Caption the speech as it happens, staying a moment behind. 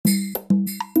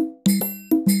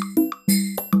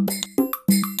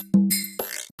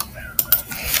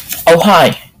Oh,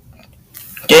 hi.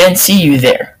 Didn't see you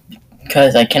there.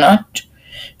 Because I cannot.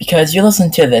 Because you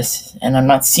listen to this, and I'm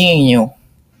not seeing you.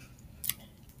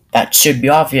 That should be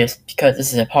obvious, because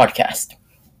this is a podcast.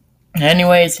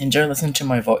 Anyways, enjoy listening to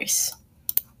my voice.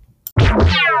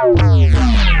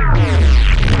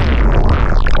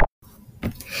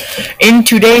 In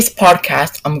today's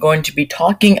podcast, I'm going to be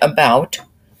talking about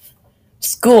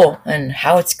school and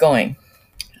how it's going.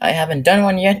 I haven't done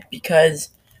one yet because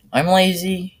I'm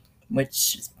lazy,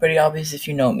 which is pretty obvious if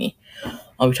you know me.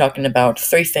 I'll be talking about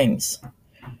 3 things: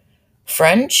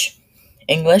 French,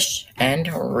 English, and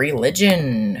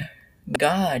religion.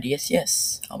 God,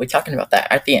 yes. I'll be talking about that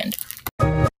at the end.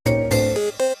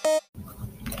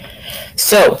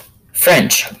 So,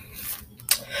 French.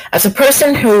 As a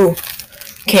person who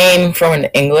came from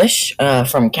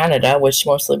from Canada, which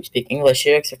mostly speak English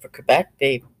here, except for Quebec,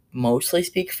 they mostly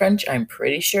speak French, I'm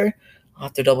pretty sure. I'll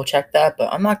have to double check that,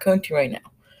 but I'm not going to right now.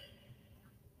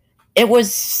 It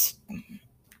was,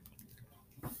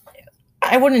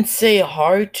 I wouldn't say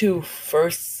hard to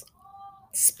first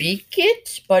speak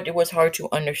it, but it was hard to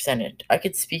understand it. I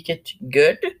could speak it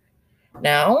good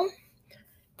now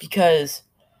because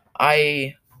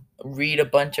I read a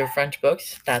bunch of French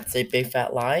books. That's a big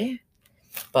fat lie,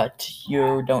 but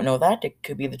you don't know that. It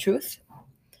could be the truth.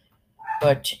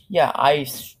 But yeah, I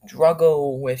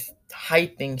struggle with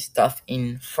typing stuff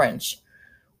in French,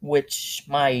 which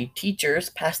my teachers,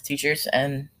 past teachers,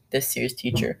 and this year's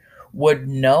teacher would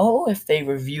know if they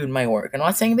reviewed my work. I'm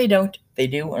not saying they don't. They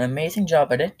do an amazing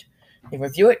job at it. They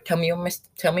review it, tell me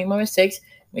my mistakes,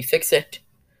 we fix it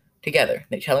together.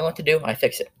 They tell me what to do, I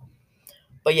fix it.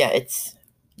 But yeah,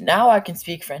 now I can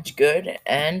speak French good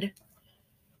and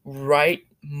write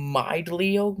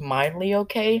mildly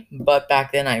okay, but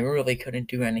back then I really couldn't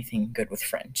do anything good with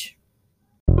French.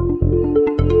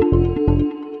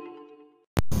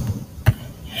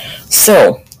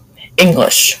 So,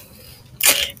 English.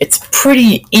 It's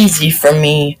pretty easy for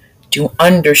me to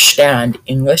understand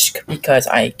English because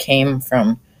I came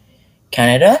from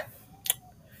Canada.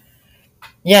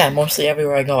 Yeah, mostly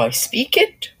everywhere I go I speak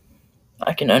it.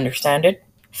 I can understand it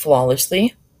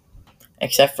flawlessly,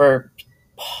 except for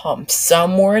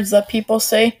some words that people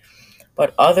say,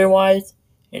 but otherwise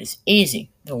it is easy.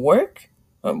 The work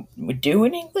we do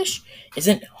in English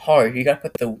isn't hard. You gotta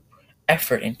put the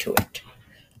effort into it.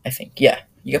 I think, yeah,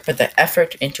 you gotta put the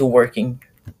effort into working.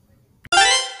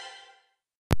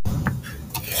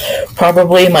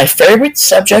 Probably my favorite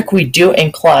subject we do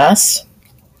in class,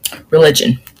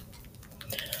 religion.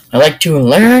 I like to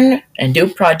learn and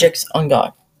do projects on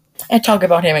God and talk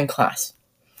about Him in class.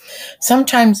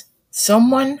 Sometimes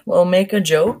someone will make a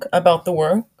joke about the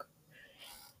work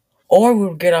or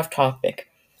we'll get off topic.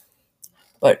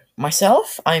 But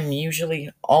myself, I'm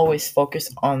usually always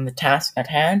focused on the task at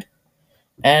hand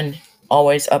and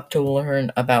always up to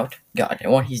learn about God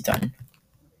and what He's done.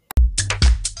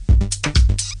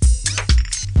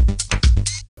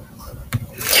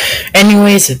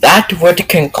 Anyways, that would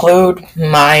conclude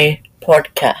my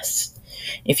podcast.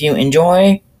 If you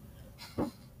enjoy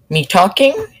me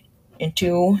talking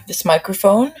into this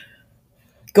microphone,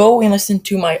 go and listen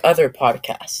to my other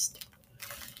podcast.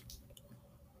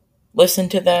 Listen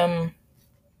to them,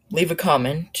 leave a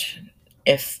comment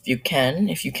if you can.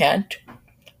 If you can't,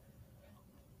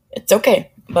 it's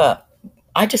okay. But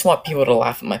I just want people to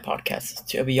laugh at my podcast,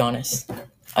 to be honest.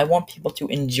 I want people to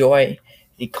enjoy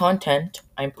the content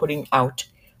I'm putting out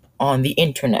on the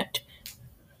internet.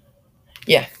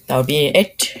 Yeah, that would be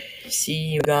it. See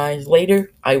you guys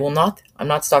later. I'm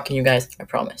not stalking you guys, I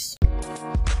promise.